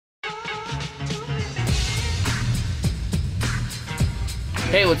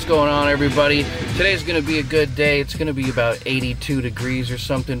Hey, what's going on, everybody? Today's gonna be a good day. It's gonna be about 82 degrees or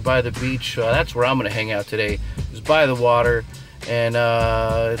something by the beach. That's where I'm gonna hang out today, is by the water, and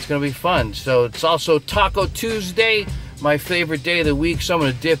it's gonna be fun. So it's also Taco Tuesday, my favorite day of the week. So I'm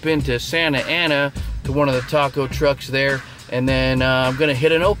gonna dip into Santa Ana to one of the taco trucks there, and then I'm gonna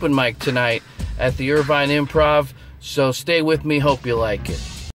hit an open mic tonight at the Irvine Improv. So stay with me, hope you like it.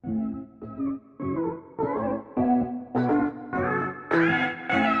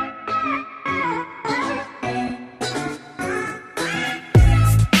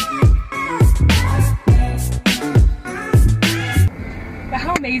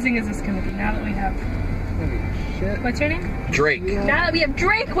 How amazing is this going to be now that we have... Shit. What's your name? Drake. Now that we have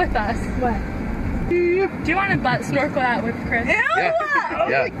Drake with us. What? Do you want to butt snorkel out with Chris? Yeah, Oh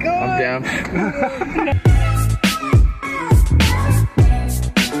yeah, I'm down.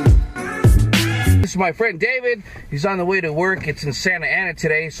 This is my friend David. He's on the way to work. It's in Santa Ana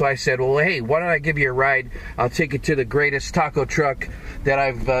today, so I said, well, hey, why don't I give you a ride? I'll take you to the greatest taco truck that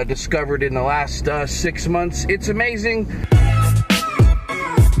I've discovered in the last 6 months. It's amazing.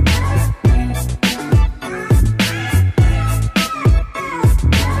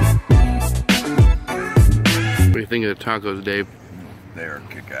 What do you think of the tacos, Dave? They're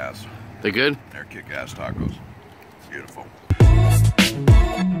kick-ass. They good? They're kick-ass tacos. Beautiful.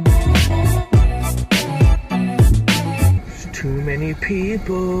 There's too many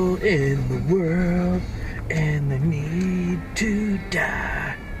people in the world, and they need to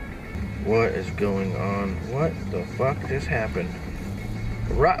die. What is going on? What the fuck just happened?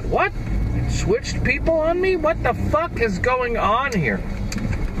 What? It switched people on me? What the fuck is going on here?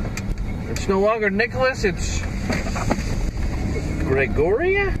 It's no longer Nicholas, it's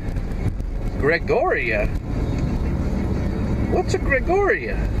Gregoria? Gregoria? What's a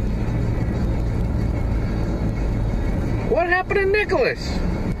Gregoria? What happened to Nicholas?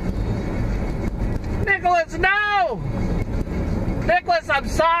 Nicholas, no! Nicholas, I'm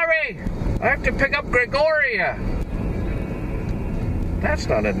sorry! I have to pick up Gregoria. That's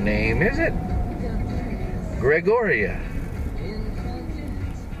not a name, is it? Gregoria.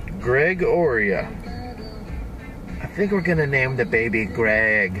 Gregoria. I think we're gonna name the baby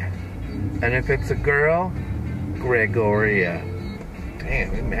Greg. And if it's a girl, Gregoria.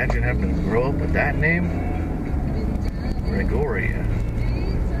 Damn, imagine having to grow up with that name. Gregoria.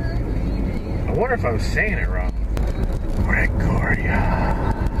 I wonder if I was saying it wrong. Gregoria.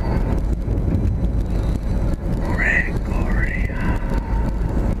 Gregoria.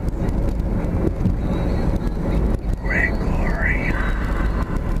 Gregoria.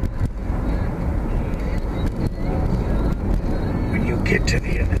 When you get to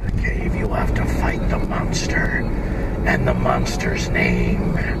the end of the cave, you have to fight the monster. And the monster's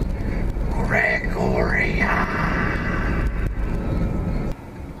name, Gregoria.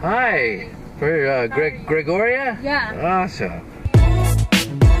 Hi, for Gregoria? Yeah. Awesome.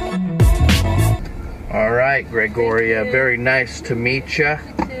 All right, Gregoria, very nice to meet you.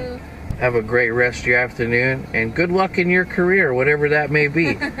 You too. Have a great rest of your afternoon, and good luck in your career, whatever that may be.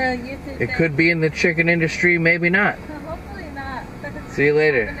 You too. It could be in the chicken industry, maybe not. Hopefully not. See you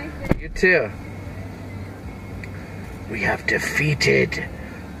later. You too. We have defeated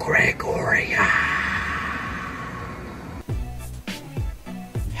Gregoria.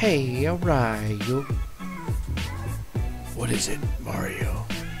 Hey, Ryu. What is it, Mario?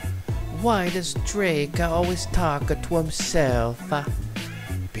 Why does Drake always talk to himself?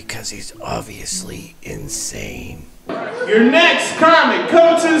 Because he's obviously insane. Your next comic,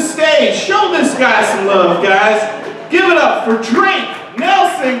 come to the stage. Show this guy some love, guys. Give it up for Drake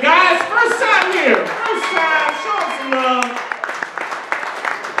Nelson, guys. First time here. First time. Show him some love.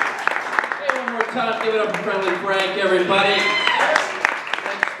 Hey, one more time. Give it up for Friendly Frank, everybody.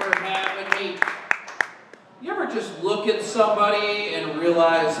 Thanks for having me. You ever just look at somebody and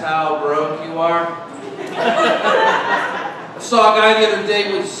realize how broke you are? I saw a guy the other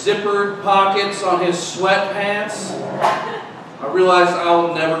day with zippered pockets on his sweatpants. I realized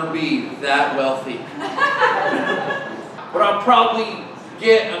I'll never be that wealthy. But I'll probably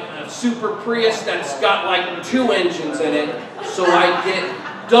get a Super Prius that's got like 2 engines in it, so I get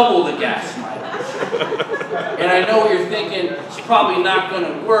double the gas mileage. And I know what you're thinking, it's probably not going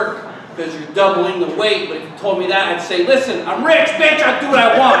to work because you're doubling the weight, but if you told me that, I'd say, listen, I'm rich, bitch, I do what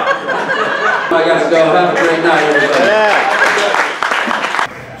I want. I gotta go, have a great night, everybody.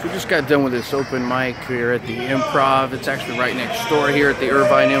 So we just got done with this open mic here at the Improv. It's actually right next door here at the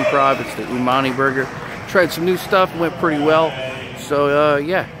Irvine Improv. It's the Umani Burger. Tried some new stuff, went pretty well. So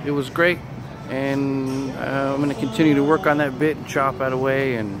yeah, it was great. and I'm gonna continue to work on that bit and chop that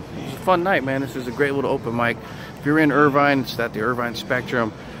away. And it's a fun night, man. This is a great little open mic. If you're in Irvine, it's at the Irvine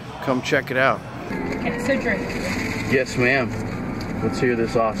Spectrum. Come check it out. Okay, so Drake. Yes, ma'am. Let's hear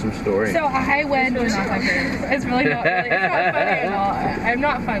this awesome story. So I went. It's really not. It's not funny at all. I'm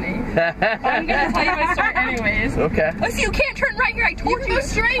not funny. I'm gonna tell you my story anyways. Okay. Oh, so you can't turn right here. I told you. Go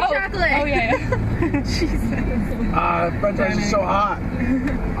straight, chocolate. Oh yeah. Jesus. French fries are so hot.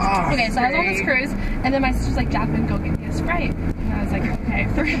 Oh, okay, so I was on this cruise, and then my sister's like, Jacqueline, go get me a Sprite. And I was like, okay.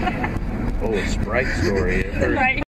 Oh, a Sprite story. Right.